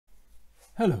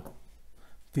Hello,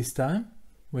 this time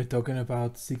we're talking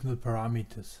about signal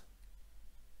parameters.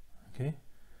 Okay,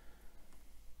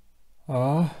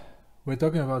 we're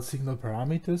talking about signal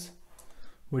parameters.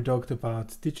 We talked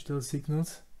about digital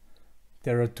signals.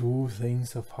 There are two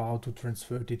things of how to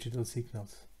transfer digital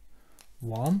signals.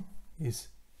 One is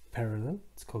parallel,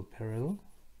 it's called parallel,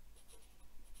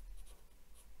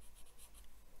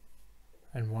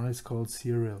 and one is called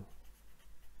serial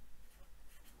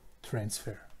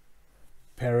transfer.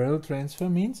 Parallel transfer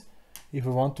means if I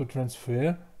want to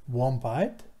transfer 1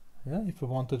 byte,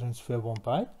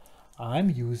 I'm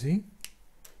using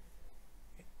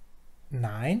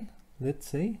 9, let's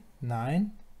say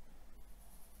 9,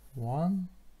 1,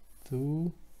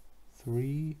 2,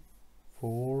 3,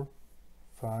 4,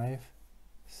 5,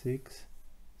 6,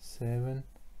 7,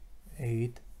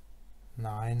 8,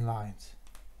 9 lines.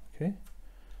 Okay,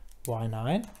 why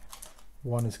 9?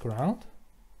 1 is ground,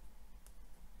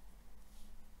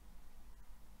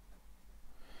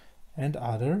 and the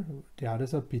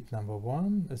others are bit number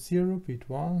 1, 0, bit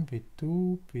 1, bit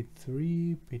 2, bit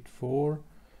 3, bit 4,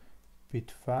 bit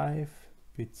 5,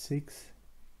 bit 6,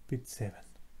 bit 7,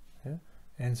 yeah?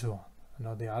 And so on. And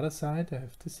on the other side I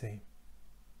have the same.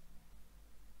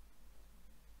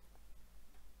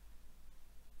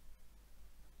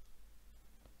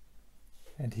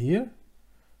 And here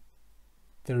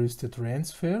there is the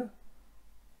transfer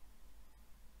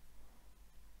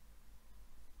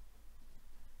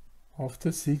of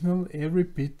the signal, every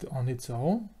bit on its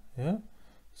own, yeah.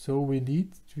 So we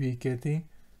need to be getting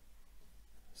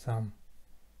some,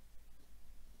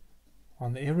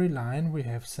 on every line we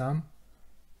have some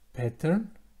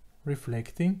pattern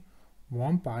reflecting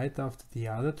 1 byte after the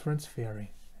other transferring,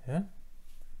 yeah.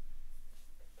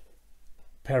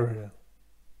 Parallel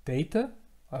data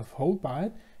of whole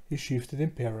byte is shifted in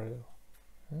parallel,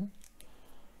 yeah?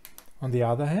 On the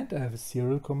other hand, I have a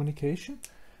serial communication.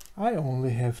 I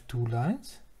only have 2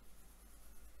 lines.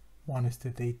 One is the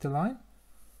data line,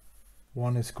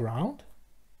 one is ground.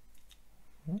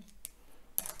 Yeah.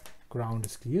 Ground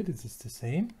is clear, this is the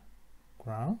same.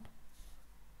 Ground,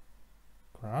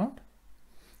 ground.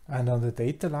 And on the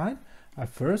data line, I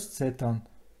first set on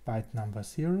byte number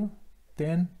 0,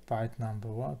 then byte number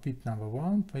 1, bit number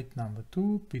 1, bit number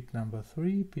 2, bit number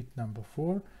 3, bit number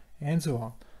 4, and so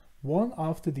on. One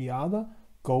after the other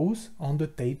goes on the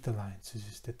data lines. This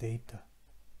is the data.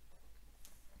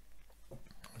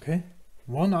 Okay,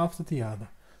 one after the other.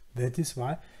 That is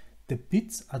why the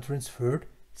bits are transferred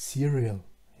serial.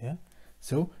 Yeah.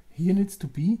 So here needs to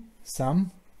be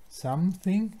some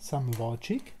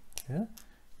logic. Yeah,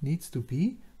 needs to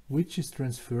be which is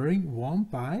transferring 1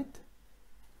 byte,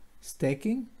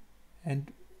 stacking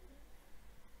and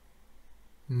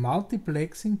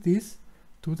multiplexing this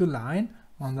to the line.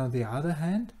 And on the other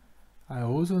hand, I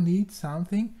also need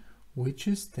something which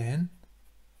is then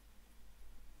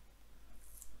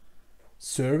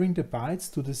serving the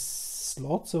bytes to the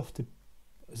slots of the,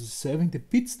 serving the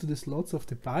bits to the slots of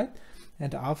the byte,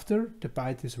 and after the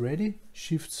byte is ready,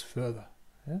 shifts further.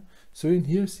 Yeah? So in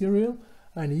here serial,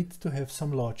 I need to have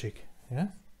some logic. Yeah?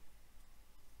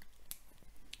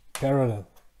 Parallel.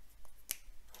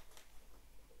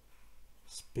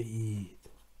 Speed.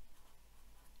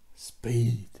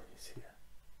 Speed is here.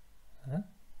 Huh?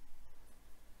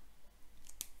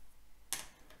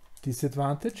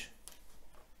 Disadvantage: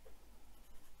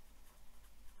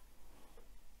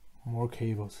 more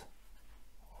cables,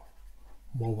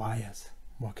 more wires,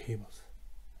 more cables.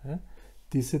 Huh?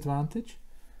 Disadvantage: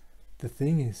 the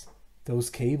thing is, those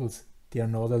cables, they are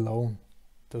not alone.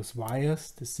 Those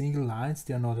wires, the single lines,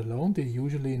 they are not alone. They're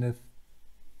usually in a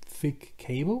thick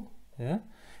cable. Yeah?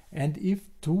 And if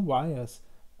 2 wires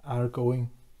are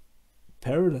going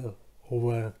parallel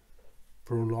over a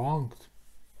prolonged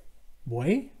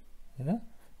way, yeah,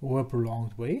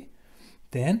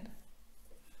 then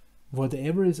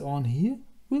whatever is on here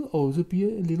will also be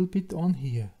a little bit on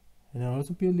here, and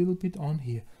also be a little bit on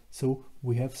here. So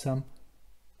we have some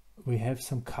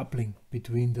coupling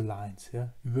between the lines, yeah,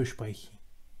 übersprechen.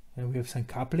 And we have some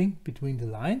coupling between the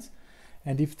lines,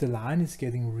 and if the line is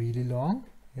getting really long,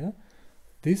 yeah,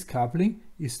 this coupling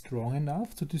is strong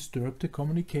enough to disturb the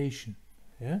communication.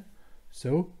 Yeah?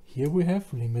 So here we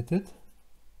have limited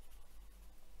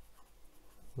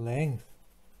length.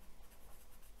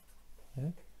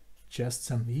 Yeah? Just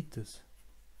some meters.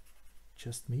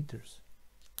 Just meters.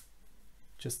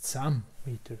 Just some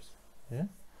meters. Yeah?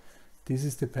 This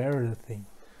is the parallel thing.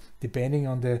 Depending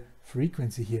on the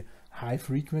frequency here, high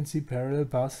frequency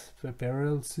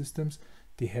parallel systems,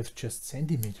 they have just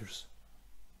centimeters.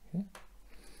 Okay?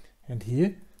 And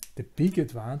here the big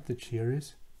advantage here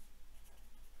is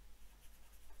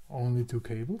only two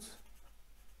cables.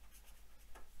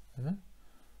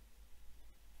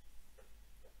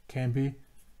 Can be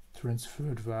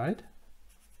transferred wide,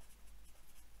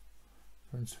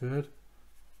 transferred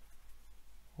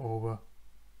over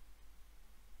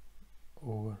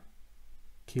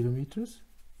kilometers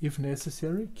if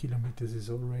necessary. Kilometers is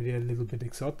already a little bit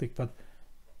exotic, but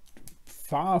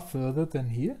far further than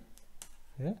here.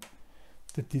 Yeah.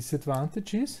 The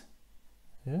disadvantage is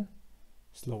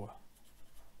slower,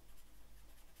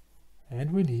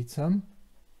 and we need some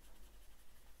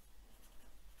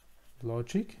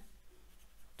logic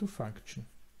to function.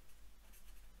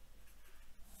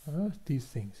 These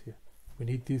things here, we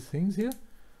need these things here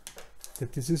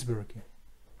that this is working.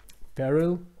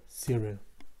 Parallel, serial.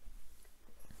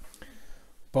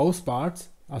 Both parts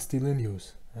are still in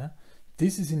use.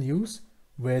 This is in use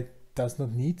where it does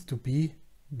not need to be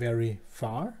very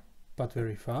far but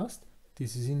very fast.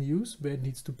 This is in use where it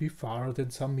needs to be farther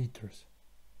than some meters,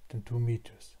 than 2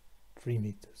 meters, 3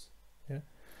 meters.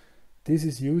 This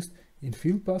is used in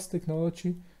field bus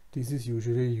technology. This is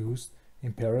usually used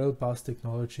in parallel bus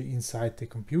technology inside the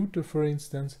computer, for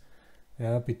instance,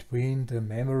 between the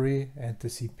memory and the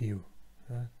CPU.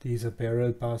 These are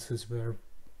parallel buses where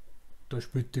da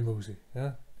spielt die Musik.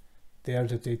 There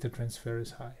the data transfer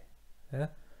is high.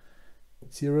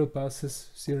 Serial bus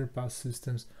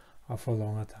systems are for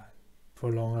longer time,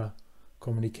 for longer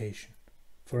communication.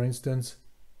 For instance,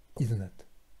 Ethernet.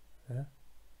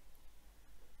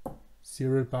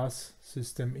 Serial bus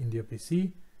system in the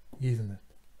PC, Ethernet,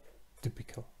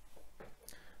 typical.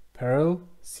 Parallel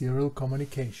serial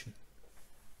communication.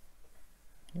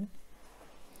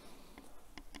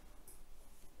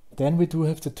 Then we do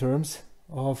have the terms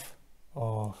of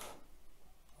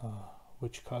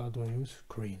which color do I use?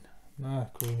 Green.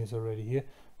 Green is already here.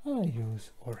 I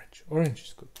use orange. Orange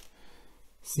is good.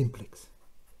 Simplex.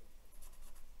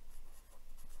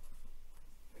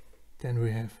 Then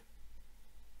we have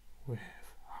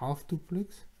half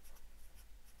duplex.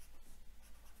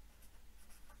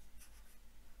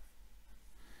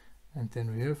 And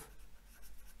then we have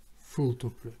full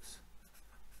duplex.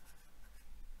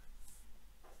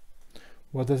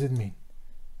 What does it mean?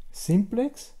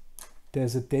 Simplex,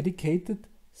 there's a dedicated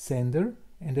sender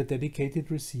and a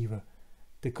dedicated receiver.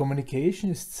 The communication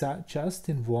is just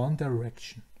in one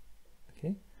direction.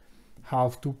 Okay?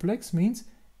 Half duplex means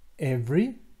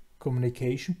every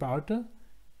communication partner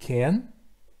can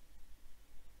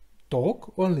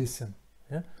talk or listen,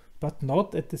 but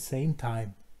not at the same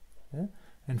time.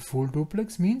 And full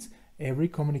duplex means every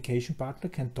communication partner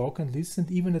can talk and listen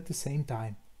even at the same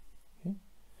time.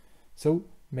 So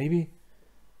maybe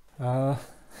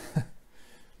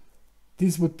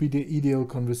this would be the ideal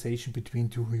conversation between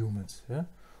two humans.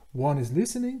 One is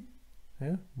listening,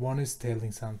 one is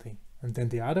telling something, and then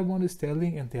the other one is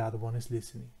telling and the other one is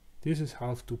listening. This is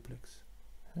half duplex.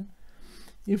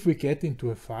 If we get into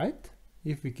a fight,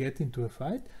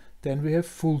 then we have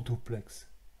full duplex.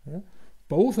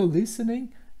 Both are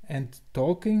listening and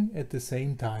talking at the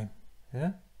same time.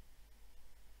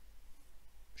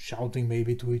 Shouting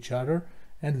maybe to each other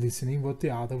and listening what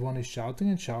the other one is shouting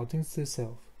and shouting to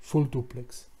themselves. Full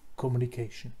duplex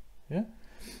communication.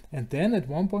 And then at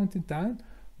one point in time,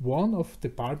 one of the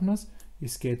partners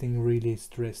is getting really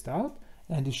stressed out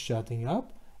and is shutting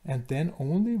up, and then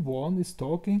only one is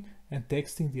talking and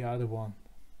texting the other one.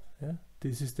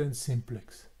 This is then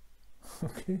simplex.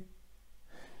 Okay.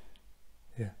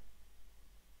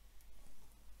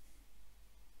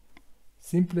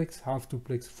 Simplex, half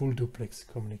duplex, full duplex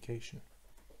communication.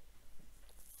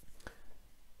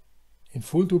 In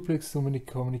full duplex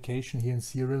communication here in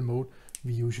serial mode,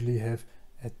 we usually have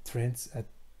a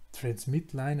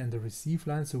transmit line and a receive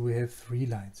line, so we have 3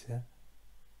 lines.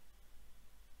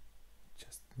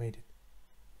 Just made it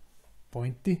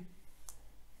pointy,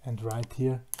 and right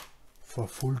here for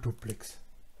full duplex.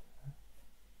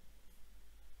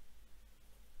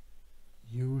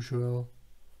 Usual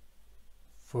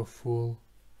for full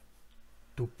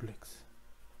duplex.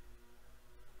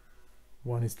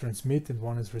 One is transmit and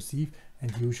one is receive,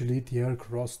 and usually they are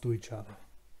cross to each other.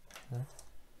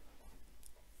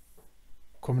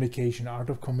 Communication, art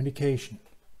of communication.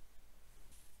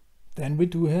 Then we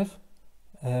do have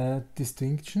a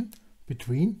distinction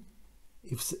between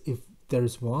if there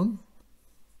is one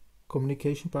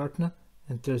communication partner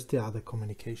and there's the other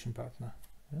communication partner.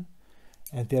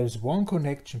 And there is one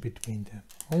connection between them,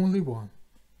 only one.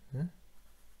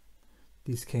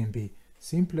 This can be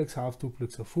simplex, half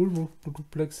duplex or full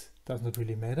duplex, does not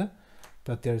really matter,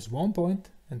 but there is one point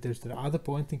and there's the other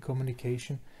point in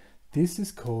communication. This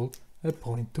is called a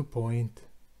point-to-point.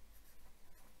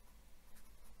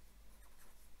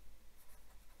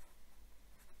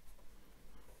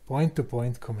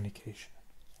 point-to-point communication.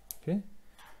 Okay,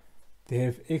 they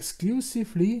have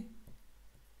exclusively,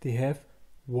 they have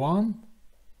one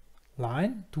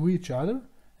line to each other,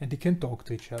 and they can talk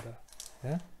to each other.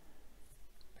 Yeah,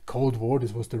 the Cold War,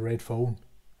 this was the red phone.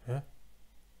 Yeah,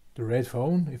 the red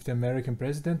phone. If the American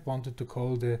president wanted to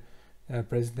call the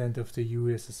president of the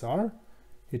USSR,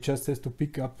 he just has to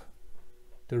pick up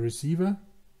the receiver,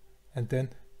 and then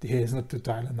he has not to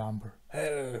dial a number.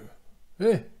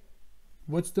 Hey,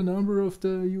 what's the number of the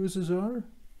USSR?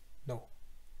 No,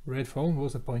 red phone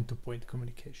was a point-to-point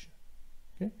communication.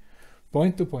 Okay,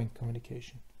 point-to-point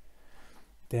communication.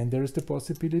 Then there is the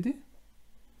possibility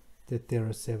that there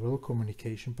are several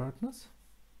communication partners,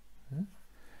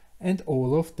 and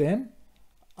all of them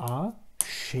are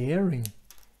sharing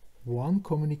one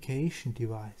communication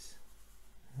device.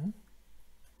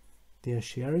 They are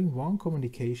sharing one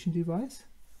communication device,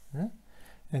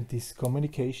 and this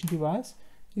communication device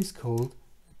is called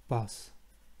a bus.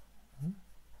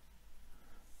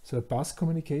 So a bus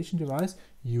communication device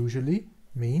usually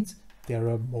means there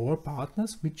are more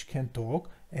partners which can talk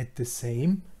at the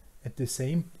same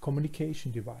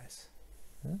communication device.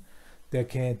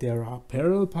 There are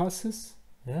parallel buses,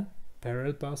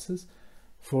 parallel buses.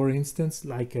 For instance,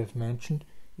 like I've mentioned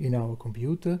in our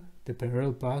computer, the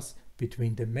parallel bus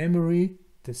between the memory,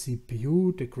 the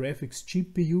CPU, the graphics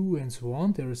GPU, and so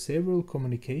on. There are several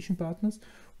communication partners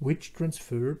which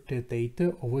transfer the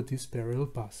data over this parallel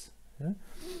bus.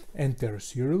 And there are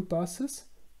serial buses,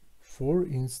 for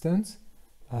instance,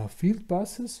 field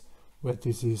buses, where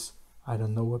this is, I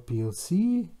don't know, a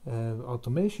PLC,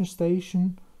 automation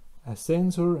station, a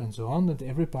sensor, and so on, and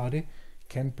everybody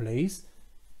can place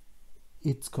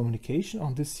its communication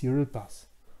on this serial bus.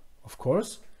 Of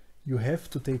course, you have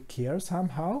to take care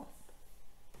somehow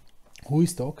who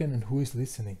is talking and who is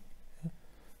listening.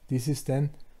 This is then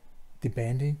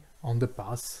depending on the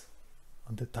bus,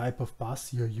 on the type of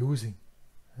bus you're using.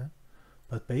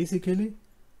 But basically,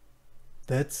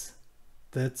 that's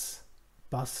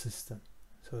bus system.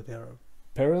 So there are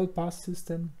parallel bus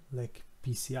system like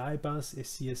PCI bus,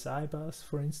 SCSI bus,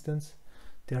 for instance.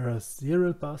 There are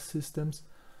serial bus systems,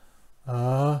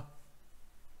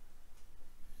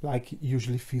 like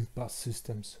usually field bus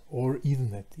systems, or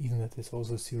Ethernet. Ethernet is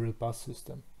also a serial bus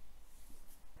system.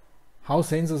 How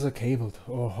sensors are cabled,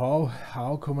 or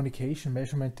how communication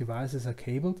measurement devices are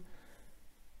cabled.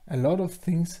 A lot of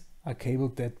things are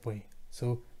cabled that way.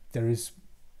 So there is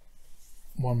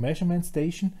one measurement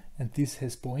station, and this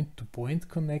has point-to-point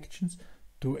connections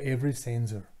to every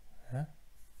sensor.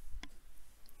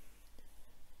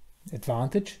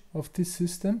 Advantage of this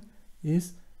system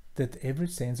is that every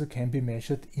sensor can be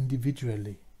measured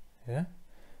individually,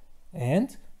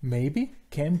 and maybe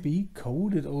can be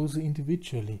coded also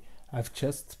individually. I've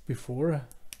just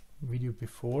video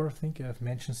before, I think I've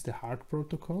mentioned the HART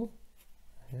protocol.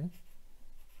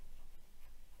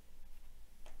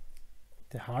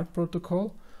 The HART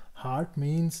protocol. HART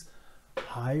means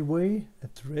Highway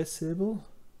Addressable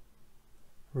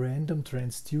Random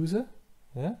Transducer.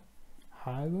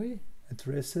 Highway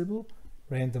Addressable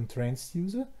Random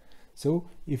Transducer. So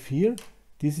if here,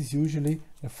 this is usually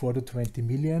a 4 to 20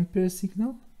 milliampere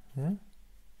signal.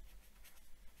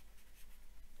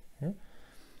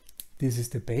 This is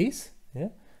the base.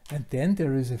 And then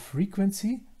there is a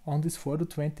frequency on this 4 to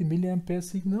 20 milliampere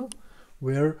signal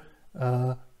where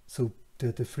so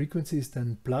the frequency is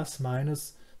then plus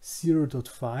minus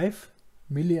 0.5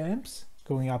 milliamps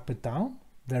going up and down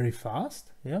very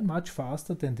fast, much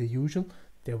faster than the usual.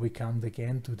 There we come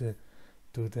again to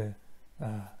the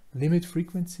limit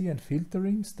frequency and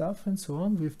filtering stuff and so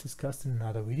on. We've discussed in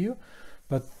another video.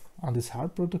 But on this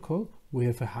HART protocol, we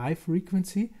have a high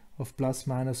frequency of plus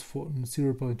minus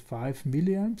 0.5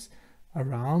 milliamps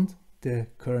around the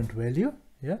current value.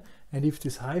 And if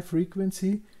this high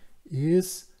frequency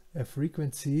is a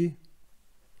frequency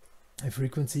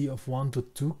of 1 to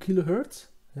 2 kilohertz,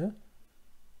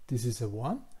 this is a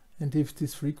 1. And if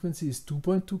this frequency is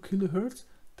 2.2 kilohertz,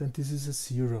 then this is a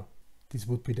 0. This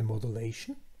would be the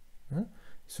modulation.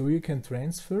 So you can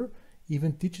transfer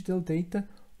even digital data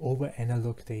over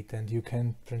analog data, and you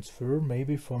can transfer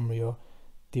maybe from your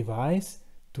device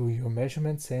to your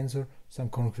measurement sensor some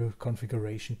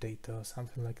configuration data or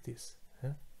something like this.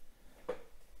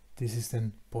 This is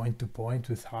then point-to-point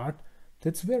with HART.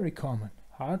 That's very common.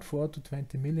 HART 4 to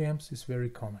 20 milliamps is very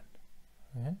common.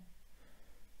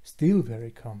 Still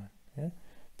very common.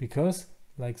 Because,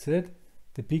 like I said,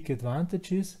 the big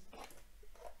advantage is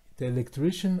the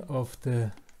electrician of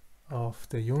the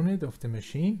unit, of the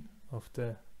machine, of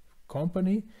the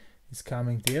company is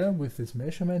coming there with this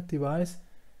measurement device,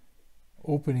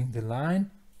 opening the line,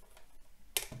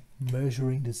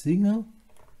 measuring the signal,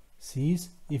 sees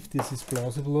if this is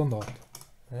plausible or not.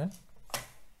 Yeah?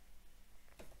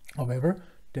 However,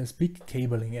 there's big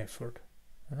cabling effort.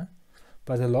 Yeah?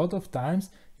 But a lot of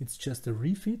times it's just a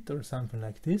refit or something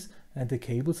like this, and the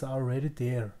cables are already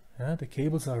there. Yeah? The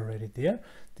cables are already there.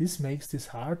 This makes this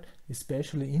part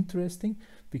especially interesting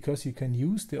because you can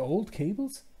use the old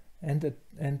cables and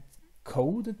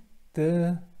code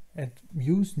and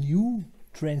use new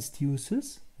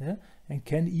transducers, yeah, and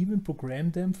can even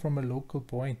program them from a local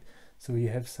point. So you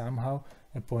have somehow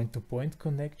a point-to-point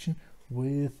connection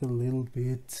with a little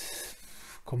bit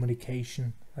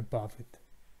communication above it.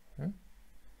 Yeah?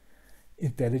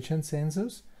 Intelligent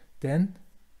sensors, then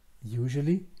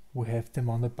usually we have them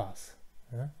on a bus.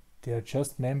 Yeah? They are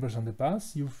just members on the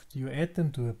bus. You add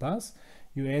them to a bus,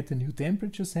 you add a new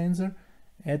temperature sensor,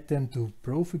 add them to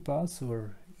Profibus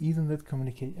or Ethernet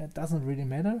communication, it doesn't really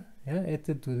matter. Yeah, add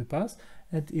it to the bus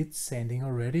and it's sending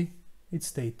already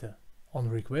its data on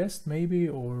request maybe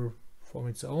or from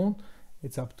its own.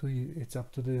 It's up to you, it's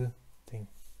up to the thing.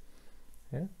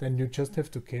 Yeah? Then you just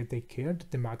have to take care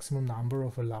that the maximum number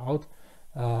of allowed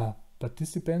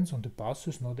participants on the bus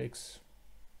is not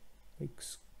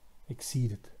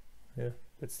exceeded. Yeah,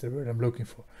 that's the word I'm looking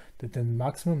for. That the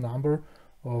maximum number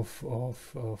of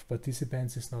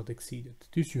participants is not exceeded.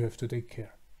 This you have to take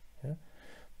care. Yeah?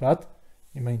 But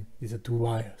I mean, these are two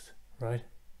wires, right?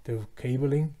 The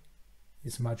cabling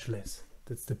is much less.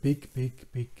 That's the big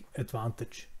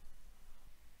advantage.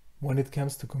 When it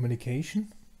comes to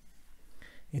communication,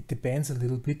 it depends a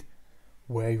little bit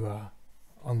where you are.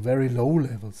 On very low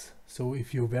levels, so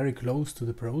if you're very close to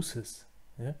the process,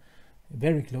 yeah,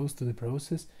 very close to the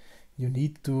process, you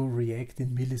need to react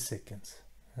in milliseconds.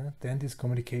 Then this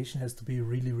communication has to be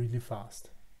really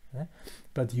fast. Yeah?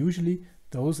 But usually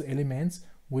those elements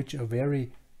which are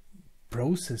very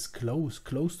process close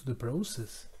to the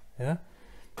process, yeah,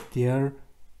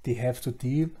 they have to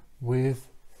deal with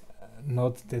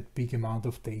not that big amount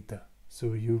of data,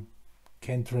 so you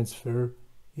can transfer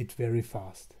it very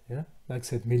fast. Yeah, like I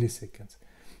said, milliseconds.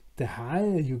 The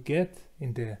higher you get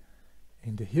in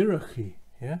the hierarchy,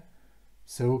 yeah,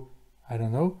 so I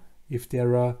don't know, if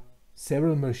there are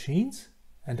several machines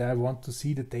and I want to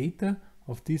see the data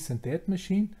of this and that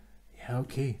machine, yeah,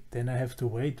 okay, then I have to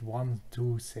wait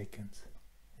 1-2 seconds,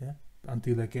 yeah,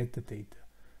 until I get the data.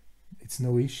 It's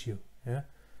no issue. Yeah,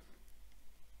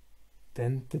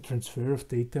 then the transfer of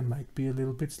data might be a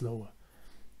little bit slower.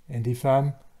 And if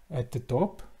I'm at the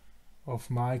top of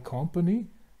my company,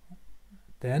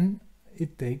 then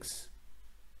it takes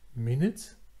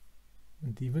minutes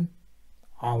and even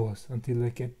hours until I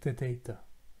get the data.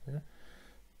 Yeah?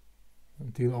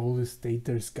 Until all this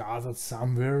data is gathered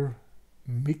somewhere,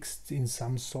 mixed in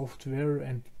some software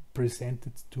and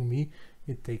presented to me,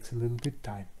 it takes a little bit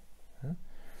time. Yeah?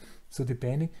 So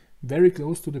depending, very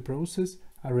close to the process,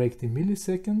 I react in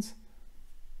milliseconds.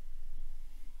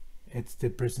 At the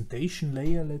presentation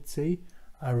layer, let's say,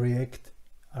 I react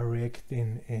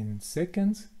in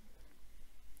seconds.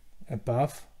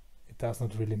 Above, it does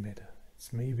not really matter.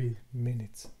 It's maybe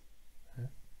minutes. Yeah?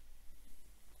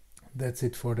 That's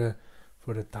it for the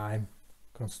time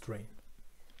constraint.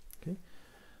 Okay.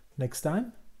 Next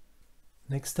time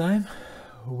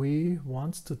we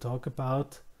want to talk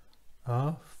about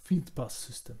field bus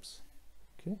systems.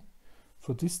 Okay.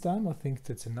 For this time, I think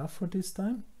that's enough for this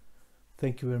time.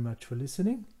 Thank you very much for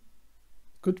listening.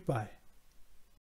 Goodbye.